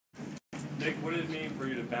Nick, what did it mean for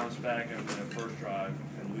you to bounce back after that first drive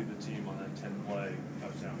and lead the team on that 10-play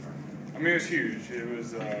touchdown run? I mean, it was huge. It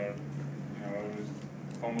was, it was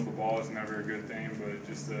fumble the ball is never a good thing, but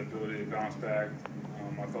just the ability to bounce back.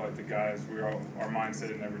 I felt like the guys, our mindset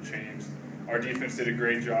had never changed. Our defense did a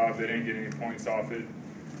great job. They didn't get any points off it,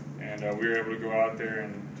 and we were able to go out there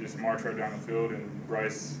and just march right down the field. And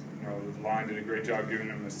Bryce, the line did a great job giving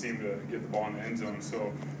them the seam to get the ball in the end zone.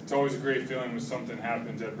 So it's always a great feeling when something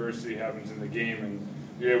happens, adversity happens in the game, and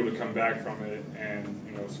you're able to come back from it and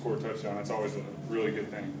score a touchdown. That's always a really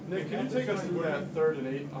good thing. Nick, can you take us through that 3rd and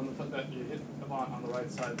 8 that you hit on the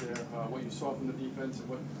right side there? What you saw from the defense and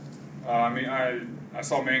what? I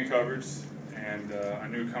saw man coverage, and I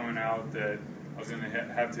knew coming out that I was going to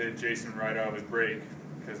have to hit Jason right out of his break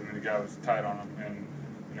because the guy was tight on him. And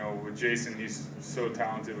with Jason, he's so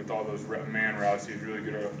talented with all those man routes. He's really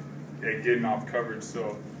good at getting off coverage.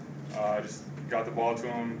 So I just got the ball to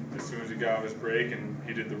him as soon as he got out of his break, and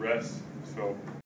he did the rest. So